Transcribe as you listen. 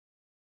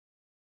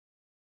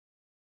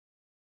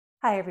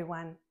Hi,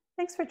 everyone.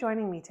 Thanks for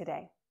joining me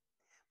today.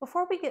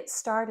 Before we get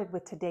started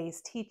with today's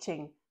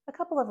teaching, a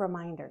couple of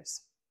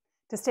reminders.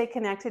 To stay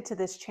connected to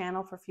this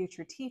channel for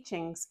future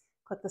teachings,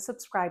 click the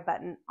subscribe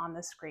button on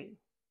the screen.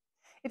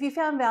 If you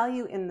found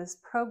value in this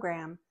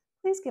program,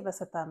 please give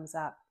us a thumbs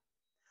up.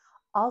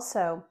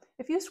 Also,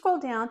 if you scroll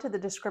down to the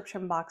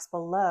description box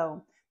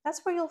below,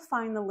 that's where you'll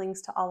find the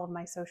links to all of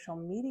my social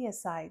media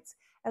sites,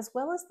 as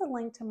well as the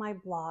link to my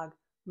blog,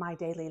 My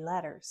Daily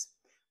Letters,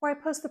 where I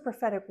post the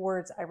prophetic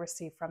words I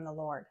receive from the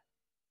Lord.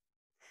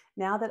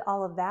 Now that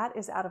all of that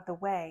is out of the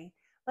way,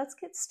 let's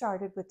get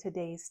started with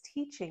today's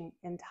teaching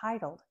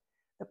entitled,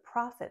 The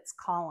Prophet's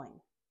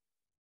Calling.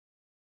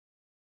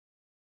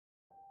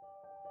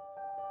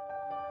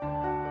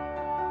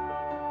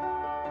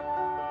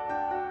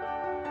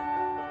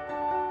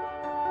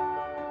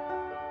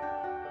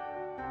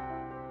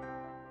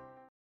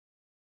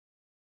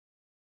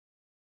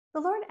 The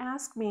Lord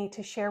asked me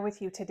to share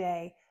with you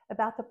today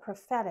about the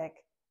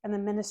prophetic and the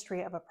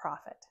ministry of a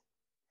prophet.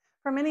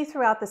 For many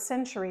throughout the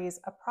centuries,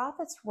 a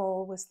prophet's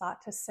role was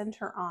thought to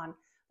center on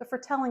the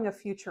foretelling of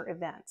future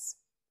events.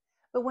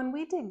 But when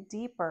we dig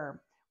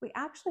deeper, we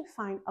actually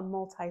find a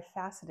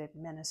multifaceted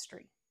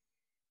ministry.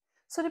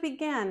 So to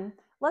begin,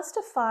 let's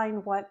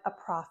define what a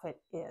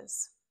prophet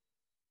is.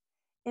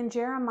 In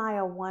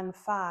Jeremiah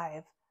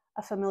 1:5,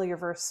 a familiar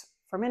verse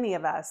for many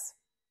of us,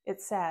 it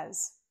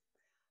says,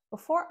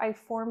 "Before I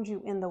formed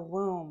you in the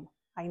womb,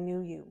 I knew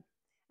you,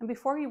 and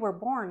before you were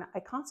born, I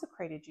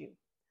consecrated you.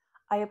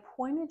 I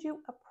appointed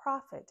you a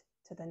prophet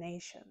to the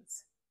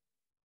nations."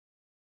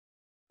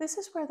 This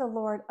is where the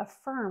Lord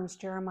affirms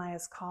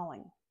Jeremiah's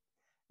calling.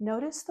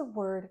 Notice the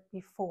word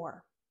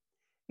before.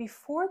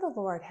 Before the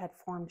Lord had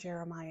formed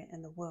Jeremiah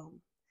in the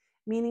womb,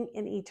 meaning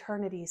in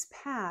eternities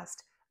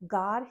past,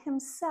 God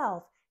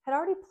himself had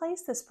already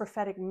placed this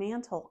prophetic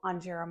mantle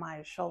on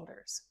Jeremiah's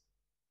shoulders.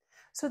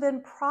 So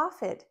then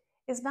prophet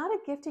is not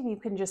a gifting you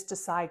can just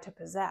decide to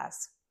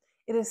possess.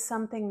 It is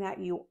something that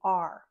you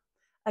are,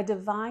 a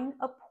divine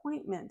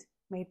appointment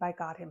made by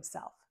God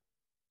himself.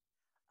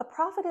 A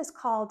prophet is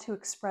called to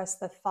express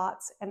the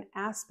thoughts and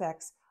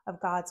aspects of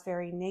God's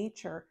very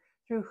nature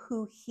through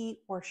who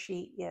he or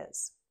she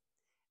is,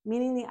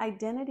 meaning the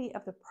identity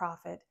of the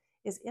prophet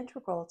is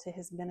integral to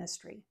his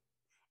ministry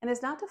and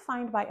is not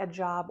defined by a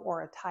job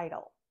or a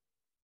title.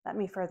 Let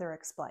me further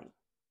explain.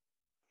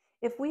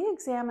 If we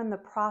examine the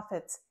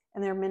prophets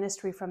and their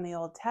ministry from the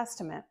Old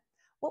Testament,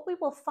 what we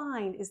will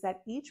find is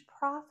that each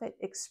prophet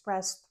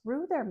expressed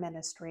through their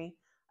ministry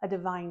a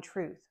divine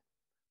truth.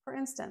 For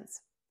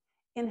instance,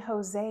 in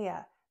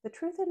Hosea, the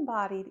truth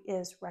embodied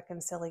is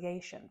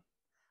reconciliation.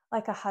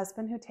 Like a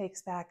husband who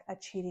takes back a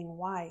cheating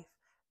wife,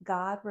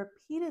 God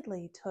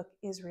repeatedly took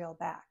Israel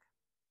back.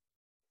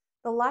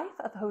 The life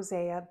of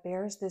Hosea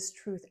bears this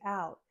truth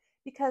out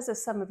because,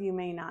 as some of you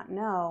may not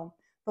know,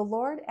 the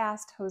Lord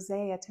asked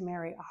Hosea to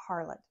marry a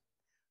harlot,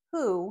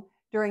 who,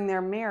 during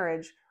their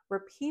marriage,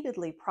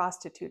 repeatedly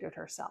prostituted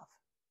herself.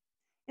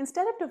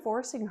 Instead of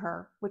divorcing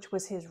her, which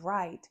was his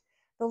right,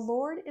 the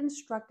Lord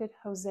instructed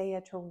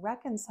Hosea to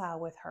reconcile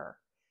with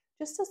her,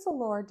 just as the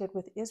Lord did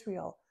with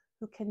Israel,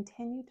 who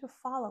continued to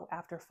follow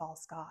after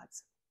false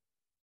gods.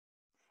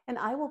 "And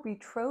I will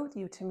betroth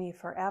you to me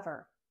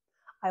forever.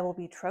 I will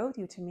betroth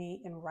you to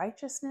me in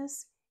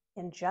righteousness,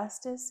 in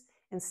justice,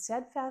 in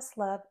steadfast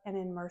love, and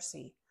in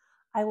mercy.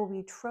 I will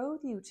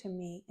betroth you to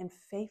me in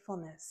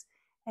faithfulness,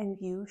 and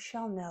you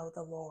shall know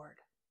the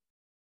Lord."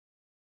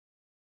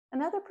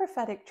 Another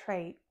prophetic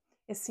trait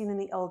is seen in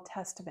the Old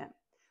Testament,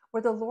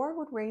 where the Lord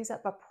would raise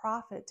up a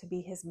prophet to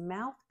be his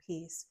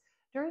mouthpiece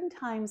during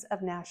times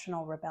of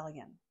national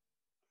rebellion.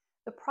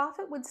 The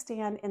prophet would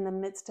stand in the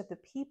midst of the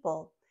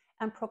people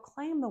and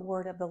proclaim the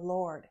word of the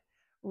Lord,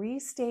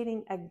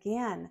 restating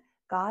again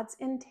God's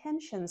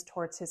intentions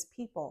towards his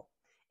people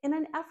in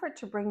an effort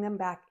to bring them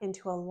back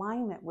into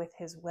alignment with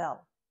his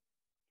will.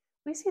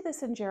 We see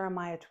this in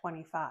Jeremiah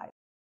 25.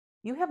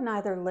 "You have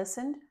neither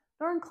listened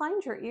nor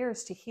inclined your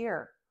ears to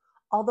hear,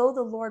 although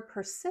the Lord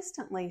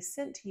persistently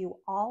sent to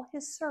you all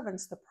his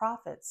servants the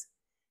prophets,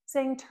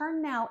 saying,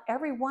 'Turn now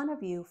every one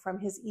of you from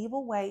his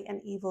evil way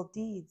and evil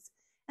deeds,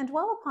 and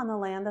dwell upon the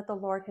land that the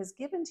Lord has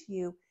given to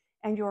you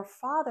and your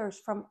fathers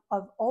from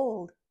of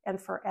old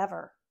and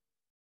forever.'"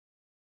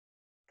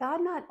 God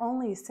not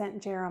only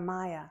sent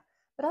Jeremiah,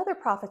 but other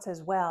prophets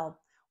as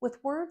well,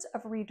 with words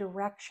of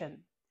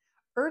redirection,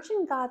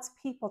 urging God's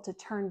people to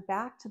turn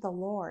back to the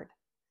Lord.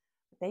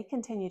 But they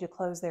continue to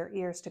close their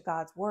ears to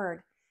God's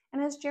word,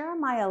 and as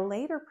Jeremiah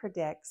later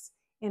predicts,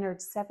 entered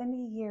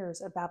 70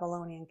 years of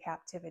Babylonian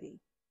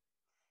captivity.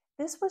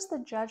 This was the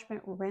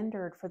judgment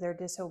rendered for their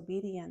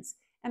disobedience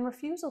and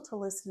refusal to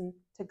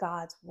listen to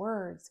God's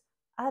words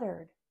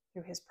uttered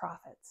through his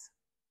prophets.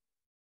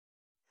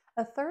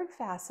 A third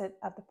facet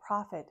of the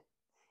prophet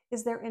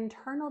is their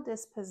internal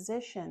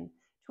disposition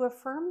to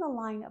affirm the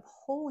line of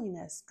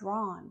holiness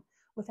drawn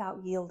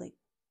without yielding,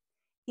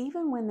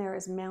 even when there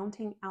is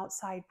mounting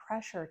outside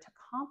pressure to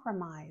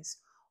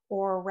compromise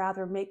or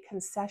rather make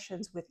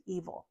concessions with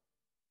evil.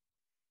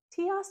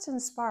 T. Austin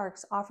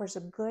Sparks offers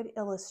a good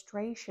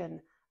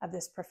illustration of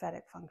this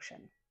prophetic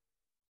function.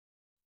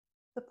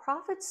 The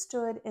prophet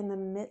stood in the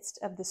midst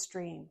of the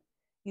stream,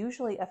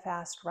 usually a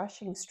fast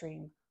rushing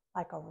stream,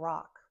 like a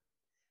rock.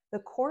 The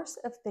course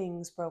of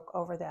things broke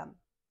over them.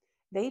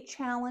 They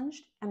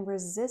challenged and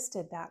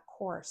resisted that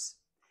course,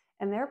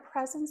 and their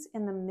presence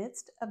in the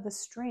midst of the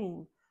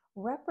stream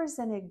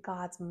represented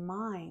God's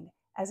mind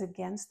as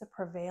against the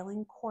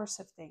prevailing course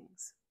of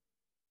things.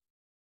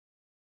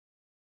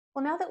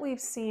 Well, now that we've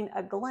seen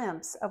a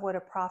glimpse of what a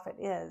prophet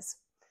is,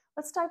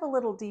 let's dive a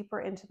little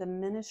deeper into the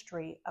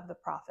ministry of the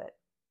prophet.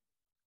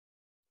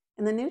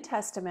 In the New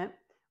Testament,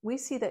 we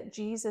see that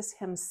Jesus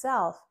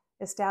himself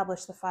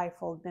established the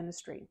fivefold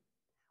ministry,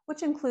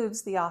 which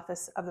includes the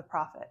office of the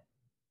prophet.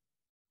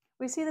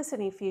 We see this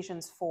in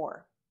Ephesians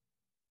 4.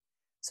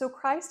 So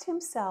Christ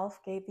himself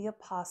gave the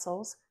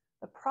apostles,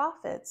 the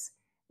prophets,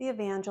 the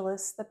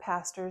evangelists, the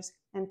pastors,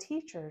 and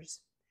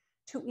teachers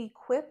to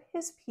equip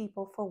his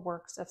people for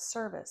works of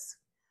service,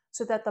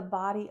 so that the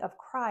body of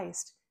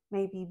Christ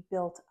may be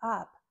built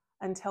up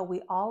until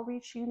we all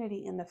reach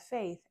unity in the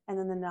faith and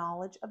in the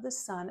knowledge of the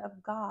Son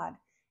of God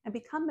and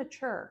become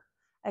mature,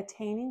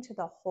 attaining to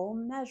the whole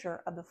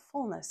measure of the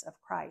fullness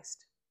of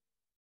Christ.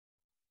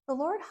 The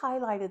Lord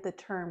highlighted the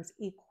terms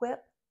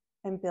equip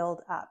and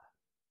build up.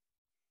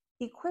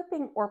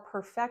 Equipping or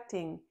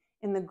perfecting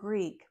in the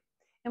Greek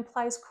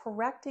implies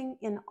correcting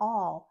in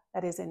all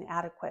that is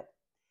inadequate,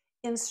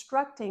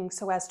 instructing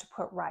so as to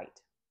put right.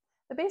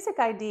 The basic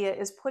idea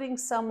is putting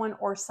someone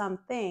or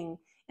something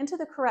into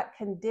the correct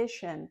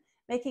condition,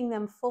 making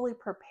them fully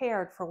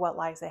prepared for what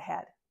lies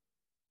ahead.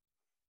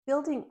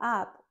 Building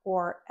up,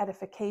 or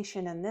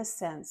edification in this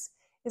sense,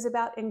 is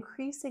about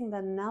increasing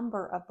the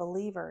number of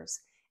believers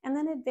and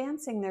then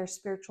advancing their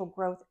spiritual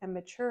growth and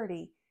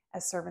maturity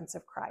as servants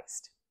of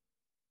Christ.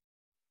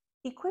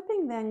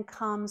 Equipping then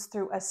comes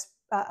through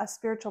a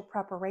spiritual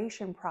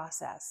preparation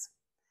process,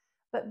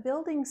 but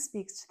building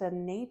speaks to the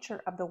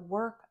nature of the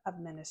work of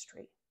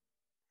ministry.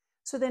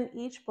 So then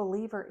each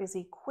believer is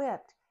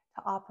equipped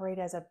to operate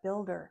as a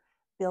builder,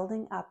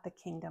 building up the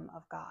kingdom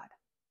of God.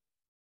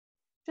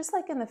 Just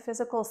like in the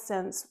physical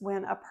sense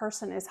when a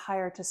person is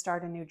hired to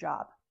start a new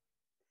job,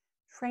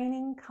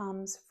 training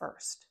comes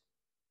first.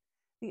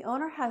 The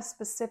owner has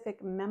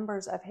specific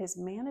members of his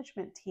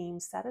management team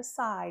set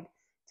aside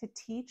to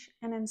teach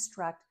and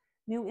instruct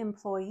new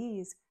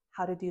employees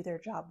how to do their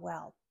job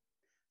well,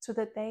 so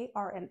that they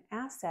are an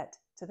asset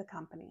to the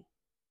company.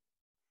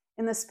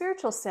 In the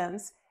spiritual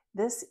sense,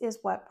 this is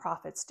what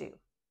prophets do,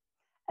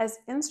 as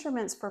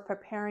instruments for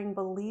preparing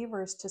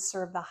believers to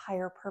serve the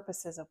higher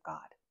purposes of God,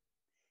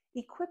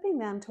 equipping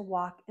them to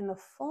walk in the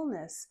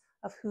fullness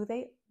of who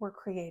they were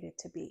created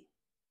to be.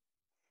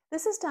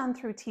 This is done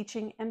through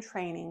teaching and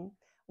training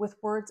with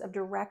words of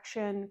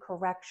direction,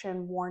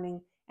 correction,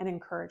 warning, and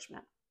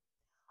encouragement.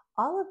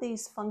 All of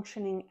these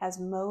functioning as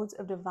modes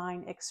of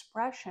divine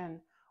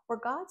expression where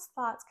God's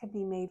thoughts can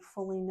be made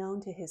fully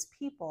known to his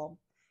people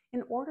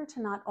in order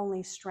to not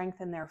only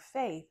strengthen their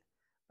faith,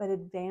 but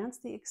advance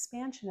the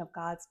expansion of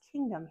God's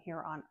kingdom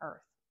here on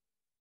earth.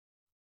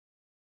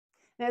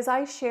 And as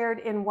I shared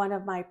in one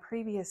of my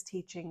previous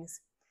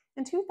teachings,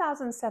 in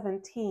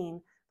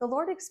 2017, the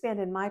Lord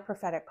expanded my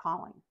prophetic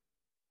calling.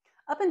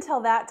 Up until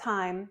that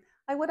time,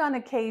 I would on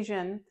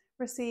occasion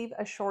receive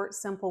a short,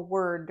 simple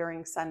word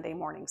during Sunday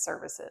morning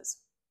services.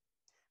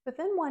 But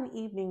then one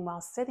evening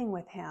while sitting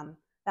with him,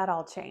 that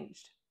all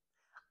changed.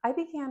 I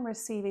began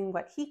receiving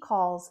what he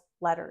calls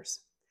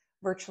letters,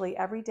 virtually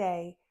every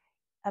day,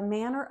 a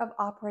manner of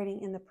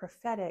operating in the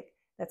prophetic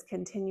that's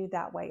continued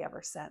that way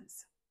ever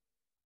since.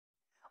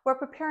 While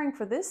preparing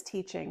for this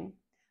teaching,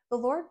 the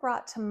Lord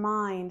brought to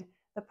mind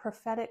the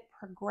prophetic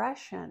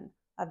progression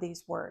of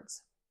these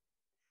words.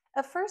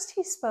 At first,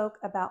 he spoke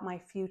about my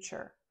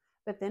future,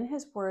 but then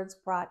his words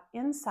brought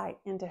insight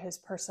into his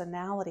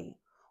personality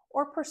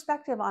or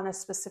perspective on a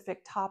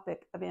specific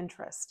topic of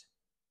interest.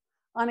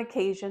 On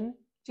occasion,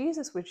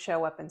 Jesus would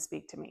show up and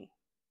speak to me.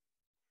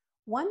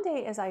 One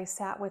day as I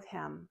sat with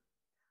him,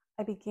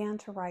 I began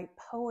to write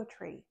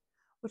poetry,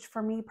 which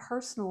for me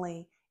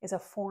personally is a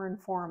foreign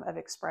form of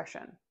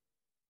expression.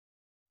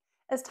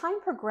 As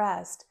time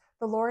progressed,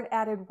 the Lord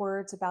added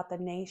words about the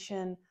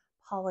nation,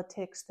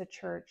 politics, the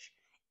church,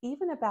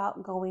 even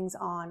about goings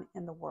on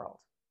in the world.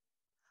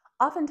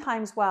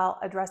 Oftentimes, while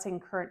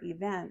addressing current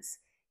events,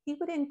 he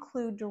would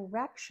include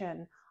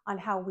direction on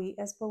how we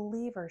as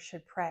believers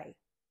should pray.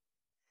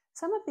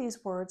 Some of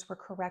these words were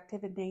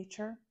corrective in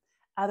nature,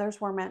 others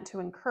were meant to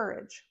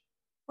encourage.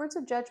 Words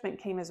of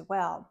judgment came as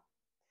well.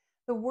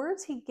 The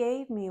words he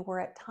gave me were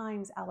at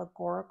times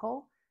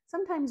allegorical,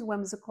 sometimes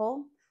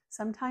whimsical,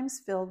 sometimes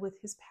filled with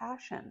his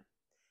passion.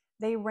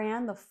 They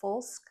ran the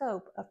full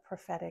scope of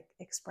prophetic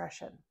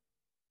expression.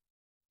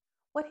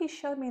 What he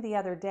showed me the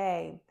other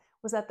day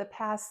was that the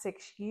past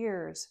 6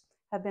 years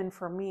have been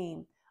for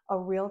me a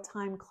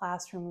real-time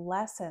classroom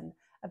lesson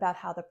about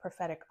how the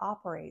prophetic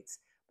operates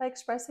by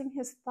expressing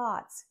his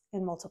thoughts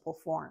in multiple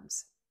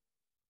forms.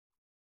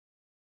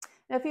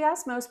 Now, if you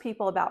ask most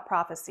people about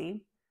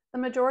prophecy, the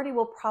majority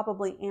will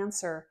probably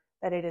answer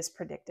that it is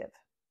predictive,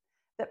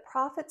 that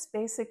prophets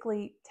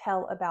basically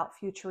tell about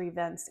future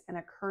events and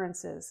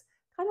occurrences,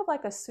 kind of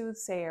like a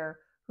soothsayer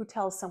who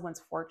tells someone's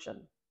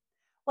fortune.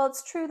 While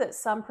it's true that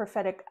some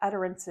prophetic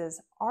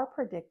utterances are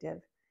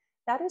predictive,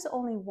 that is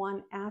only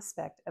one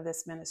aspect of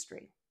this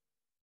ministry.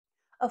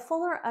 A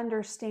fuller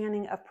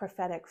understanding of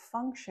prophetic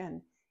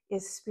function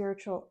is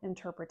spiritual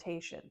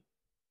interpretation,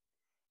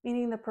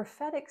 meaning the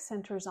prophetic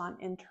centers on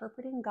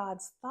interpreting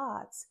God's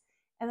thoughts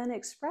and then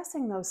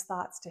expressing those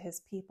thoughts to his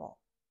people.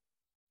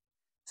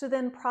 So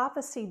then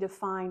prophecy,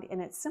 defined in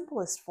its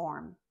simplest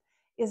form,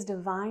 is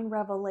divine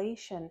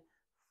revelation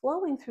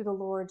flowing through the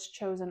Lord's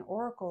chosen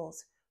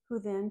oracles, who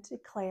then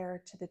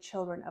declare to the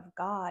children of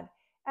God,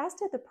 as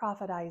did the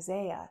prophet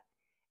Isaiah,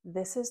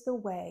 "This is the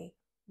way,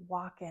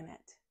 walk in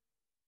it."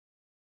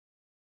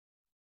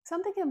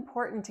 Something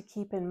important to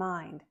keep in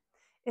mind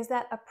is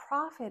that a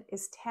prophet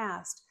is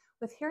tasked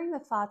with hearing the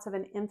thoughts of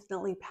an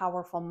infinitely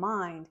powerful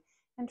mind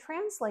and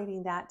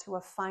translating that to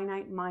a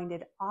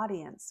finite-minded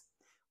audience,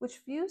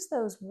 which views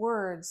those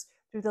words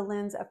through the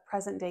lens of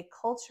present-day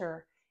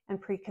culture and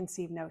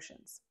preconceived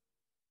notions.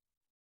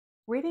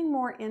 Reading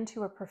more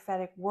into a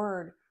prophetic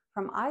word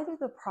from either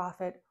the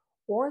prophet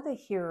or the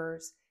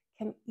hearers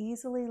can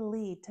easily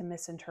lead to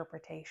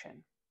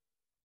misinterpretation.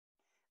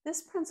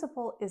 This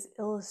principle is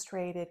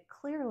illustrated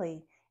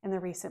clearly in the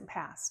recent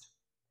past,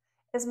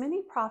 as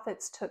many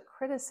prophets took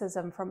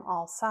criticism from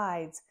all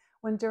sides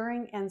when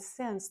during and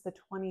since the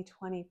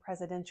 2020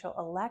 presidential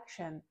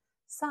election,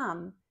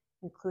 some,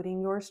 including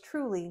yours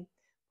truly,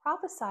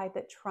 prophesied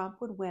that Trump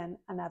would win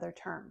another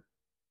term.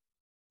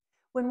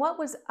 When what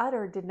was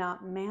uttered did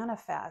not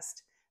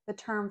manifest, the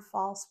term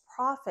false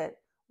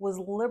prophet was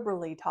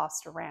liberally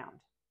tossed around.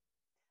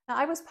 Now,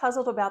 I was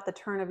puzzled about the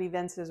turn of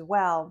events as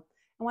well,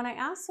 and when I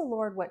asked the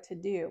Lord what to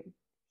do,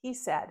 he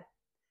said,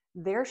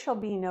 "There shall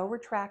be no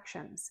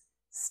retractions.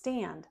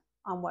 Stand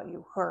on what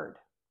you heard."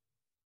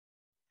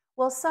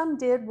 Well, some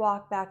did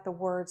walk back the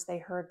words they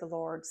heard the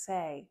Lord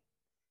say.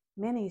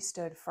 Many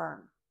stood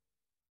firm.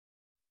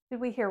 Did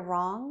we hear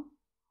wrong,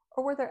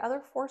 or were there other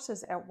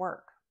forces at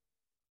work?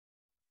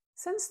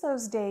 Since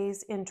those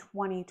days in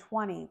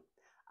 2020,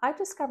 I've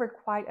discovered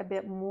quite a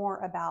bit more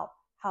about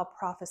how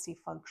prophecy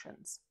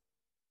functions.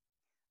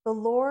 The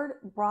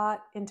Lord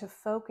brought into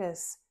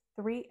focus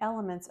 3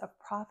 elements of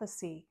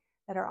prophecy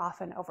that are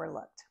often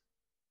overlooked.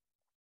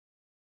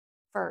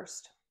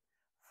 First,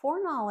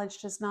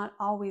 foreknowledge does not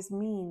always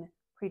mean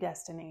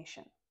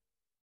predestination.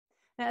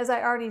 Now, as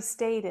I already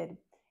stated,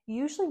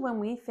 usually when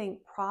we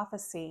think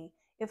prophecy,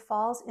 it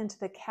falls into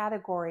the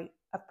category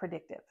of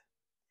predictive,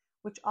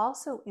 which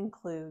also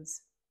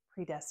includes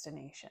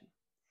predestination,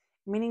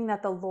 meaning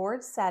that the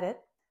Lord said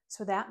it,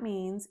 so that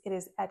means it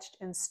is etched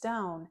in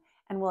stone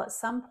and will at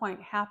some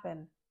point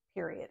happen,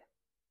 period.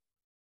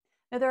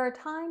 Now, there are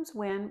times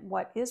when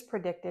what is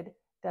predicted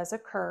does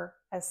occur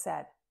as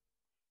said.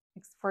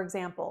 For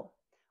example,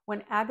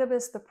 when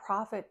Agabus the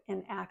prophet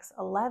in Acts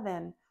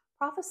 11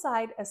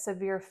 prophesied a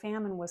severe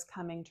famine was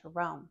coming to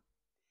Rome,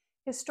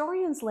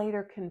 historians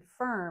later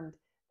confirmed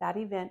that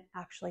event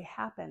actually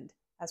happened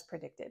as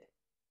predicted.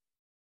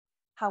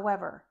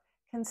 However,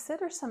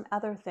 consider some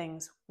other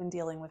things when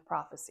dealing with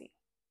prophecy.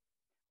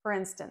 For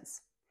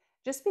instance,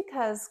 just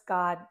because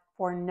God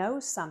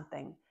foreknows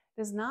something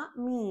does not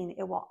mean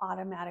it will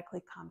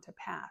automatically come to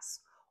pass,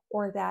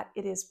 or that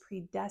it is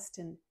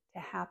predestined to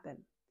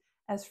happen,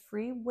 as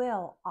free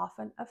will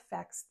often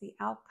affects the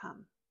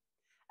outcome.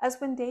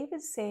 As when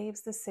David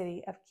saves the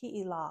city of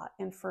Keilah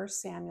in 1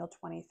 Samuel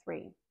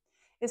 23.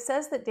 It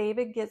says that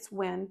David gets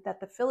wind that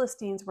the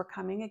Philistines were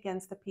coming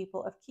against the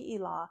people of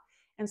Keilah,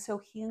 and so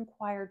he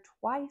inquired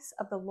twice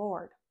of the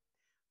Lord,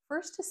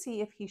 first to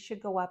see if he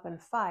should go up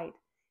and fight,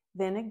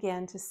 then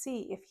again to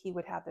see if he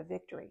would have the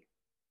victory.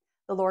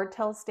 The Lord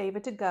tells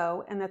David to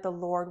go and that the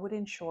Lord would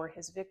ensure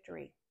his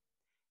victory.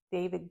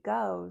 David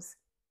goes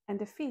and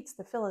defeats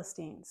the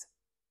Philistines.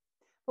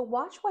 But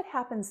watch what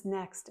happens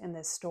next in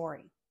this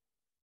story.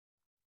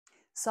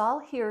 Saul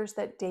hears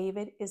that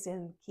David is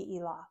in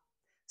Keilah,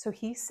 so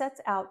he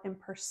sets out in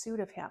pursuit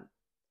of him.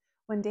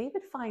 When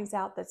David finds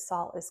out that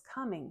Saul is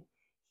coming,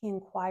 he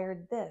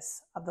inquired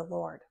this of the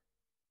Lord: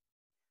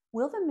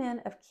 "Will the men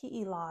of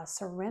Keilah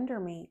surrender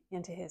me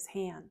into his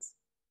hands?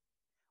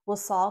 Will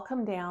Saul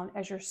come down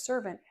as your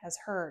servant has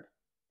heard?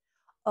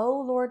 O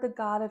Lord, the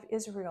God of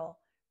Israel,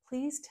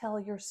 please tell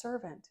your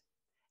servant."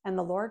 And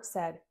the Lord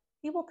said,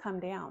 "He will come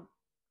down."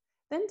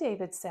 Then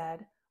David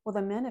said, "Will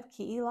the men of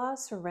Keilah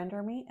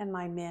surrender me and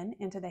my men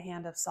into the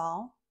hand of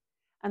Saul?"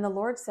 And the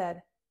Lord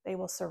said, "They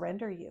will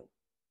surrender you."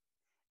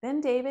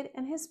 Then David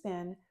and his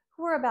men,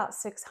 who were about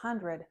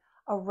 600,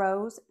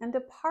 arose and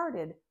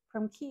departed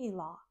from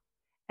Keilah,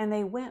 and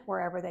they went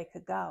wherever they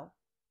could go.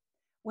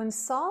 When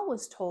Saul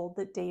was told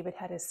that David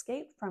had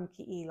escaped from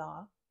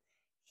Keilah,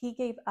 he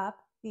gave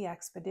up the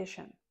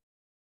expedition.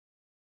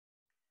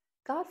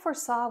 God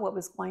foresaw what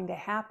was going to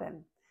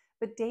happen,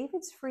 but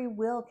David's free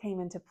will came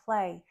into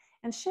play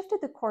and shifted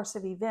the course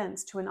of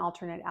events to an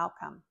alternate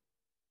outcome.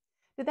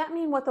 Did that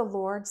mean what the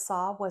Lord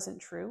saw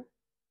wasn't true?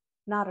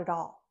 Not at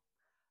all.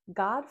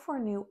 God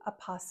foreknew a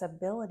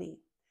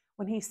possibility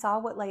when he saw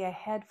what lay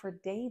ahead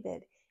for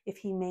David if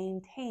he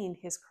maintained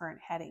his current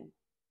heading.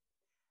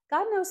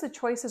 God knows the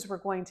choices we're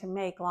going to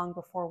make long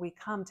before we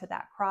come to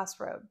that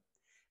crossroad,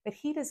 but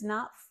he does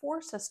not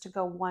force us to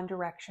go one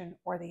direction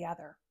or the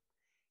other.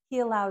 He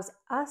allows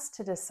us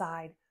to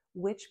decide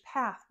which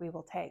path we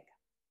will take.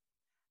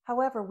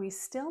 However, we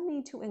still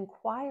need to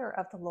inquire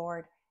of the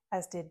Lord,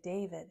 as did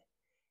David,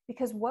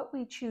 because what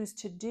we choose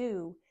to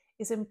do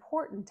is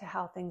important to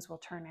how things will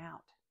turn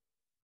out.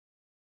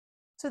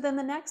 So then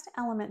the next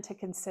element to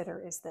consider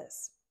is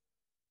this: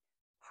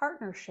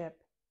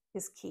 partnership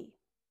is key.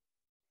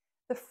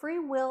 The free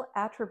will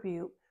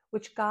attribute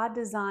which God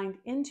designed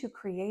into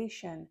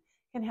creation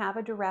can have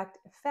a direct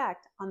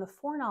effect on the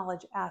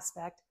foreknowledge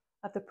aspect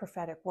of the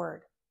prophetic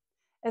word,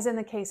 as in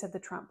the case of the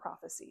Trump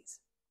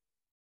prophecies.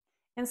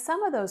 In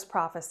some of those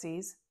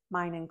prophecies,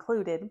 mine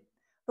included,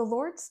 the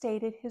Lord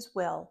stated his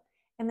will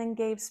and then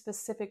gave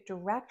specific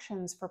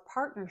directions for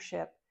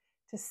partnership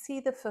to see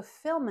the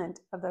fulfillment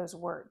of those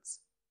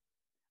words.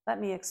 Let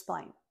me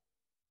explain.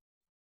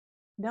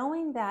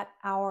 Knowing that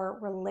our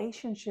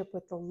relationship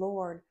with the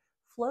Lord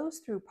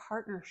flows through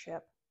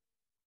partnership,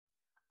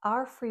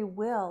 our free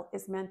will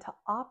is meant to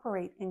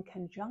operate in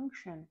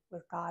conjunction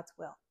with God's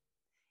will,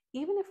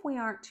 even if we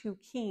aren't too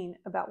keen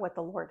about what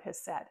the Lord has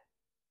said.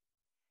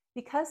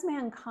 Because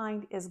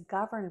mankind is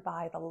governed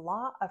by the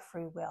law of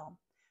free will,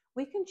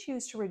 we can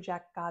choose to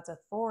reject God's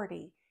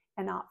authority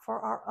and opt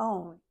for our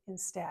own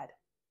instead.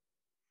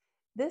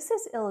 This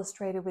is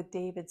illustrated with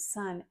David's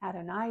son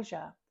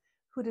Adonijah,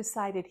 who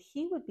decided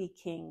he would be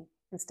king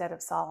instead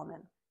of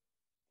Solomon.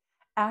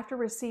 After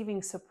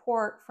receiving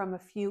support from a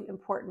few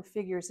important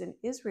figures in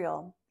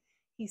Israel,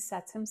 he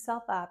sets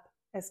himself up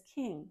as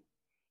king,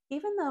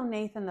 even though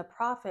Nathan the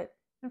prophet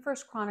in 1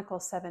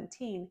 Chronicles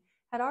 17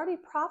 had already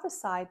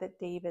prophesied that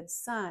David's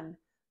son,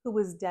 who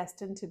was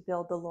destined to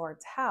build the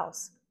Lord's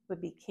house,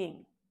 would be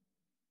king.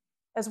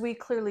 As we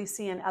clearly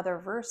see in other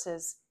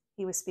verses,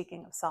 he was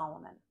speaking of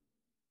Solomon.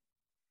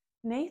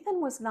 Nathan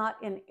was not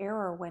in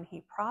error when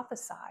he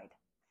prophesied.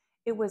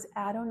 It was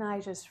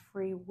Adonijah's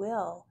free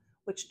will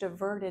which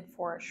diverted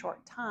for a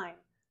short time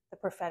the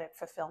prophetic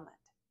fulfillment.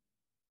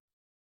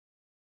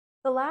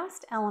 The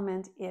last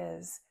element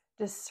is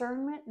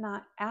discernment,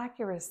 not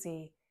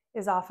accuracy,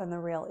 is often the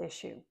real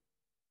issue.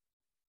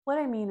 What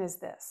I mean is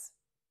this: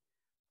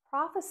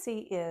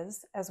 prophecy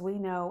is, as we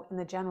know in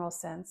the general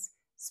sense,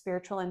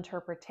 spiritual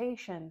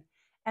interpretation,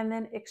 and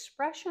then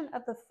expression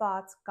of the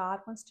thoughts God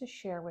wants to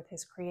share with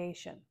his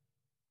creation.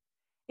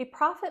 A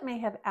prophet may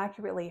have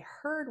accurately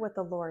heard what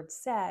the Lord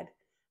said,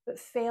 but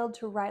failed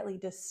to rightly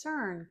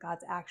discern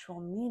God's actual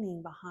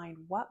meaning behind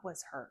what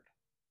was heard.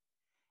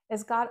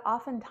 As God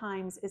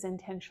oftentimes is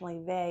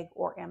intentionally vague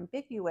or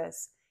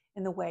ambiguous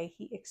in the way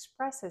he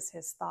expresses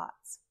his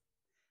thoughts,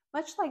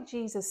 much like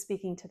Jesus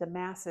speaking to the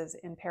masses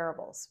in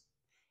parables,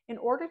 in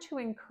order to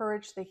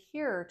encourage the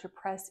hearer to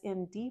press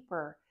in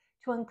deeper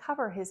to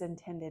uncover his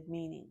intended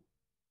meaning.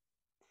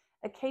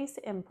 A case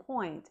in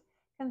point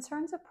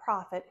concerns a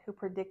prophet who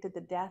predicted the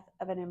death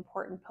of an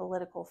important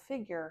political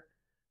figure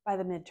by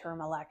the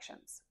midterm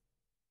elections.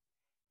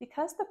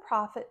 Because the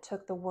prophet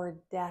took the word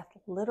death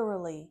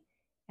literally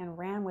and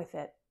ran with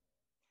it,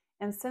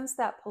 and since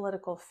that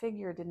political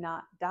figure did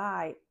not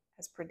die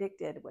as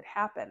predicted would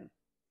happen,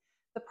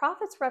 the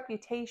prophet's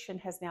reputation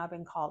has now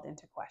been called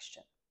into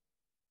question.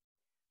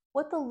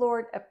 What the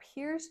Lord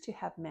appears to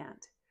have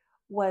meant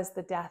was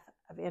the death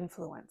of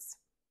influence,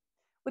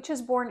 which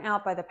is borne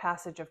out by the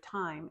passage of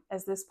time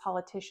as this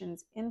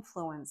politician's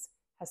influence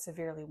has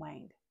severely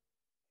waned.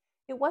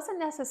 It wasn't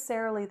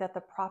necessarily that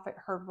the prophet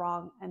heard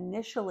wrong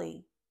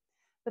initially,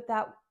 but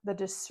that the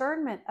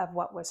discernment of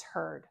what was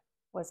heard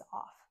was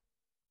off.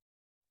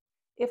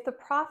 If the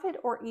prophet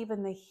or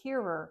even the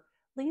hearer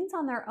leans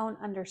on their own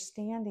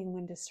understanding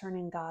when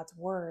discerning God's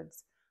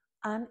words,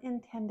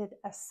 unintended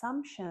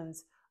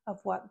assumptions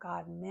of what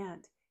God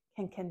meant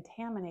can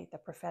contaminate the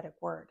prophetic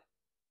word.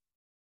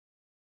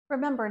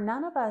 Remember,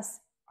 none of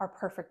us are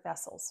perfect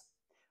vessels,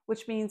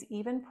 which means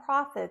even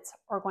prophets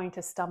are going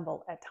to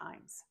stumble at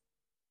times.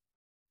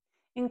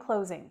 In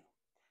closing,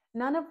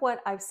 none of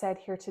what I've said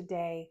here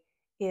today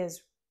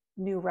is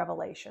new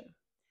revelation.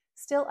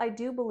 Still, I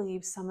do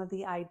believe some of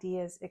the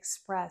ideas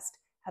expressed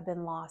have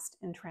been lost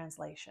in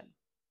translation.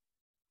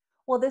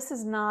 While this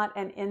is not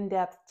an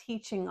in-depth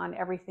teaching on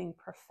everything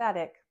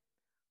prophetic,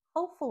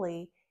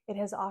 hopefully it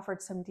has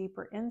offered some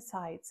deeper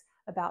insights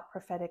about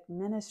prophetic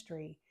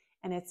ministry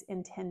and its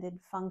intended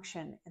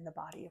function in the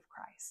body of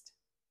Christ.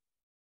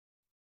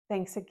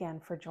 Thanks again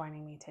for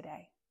joining me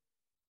today.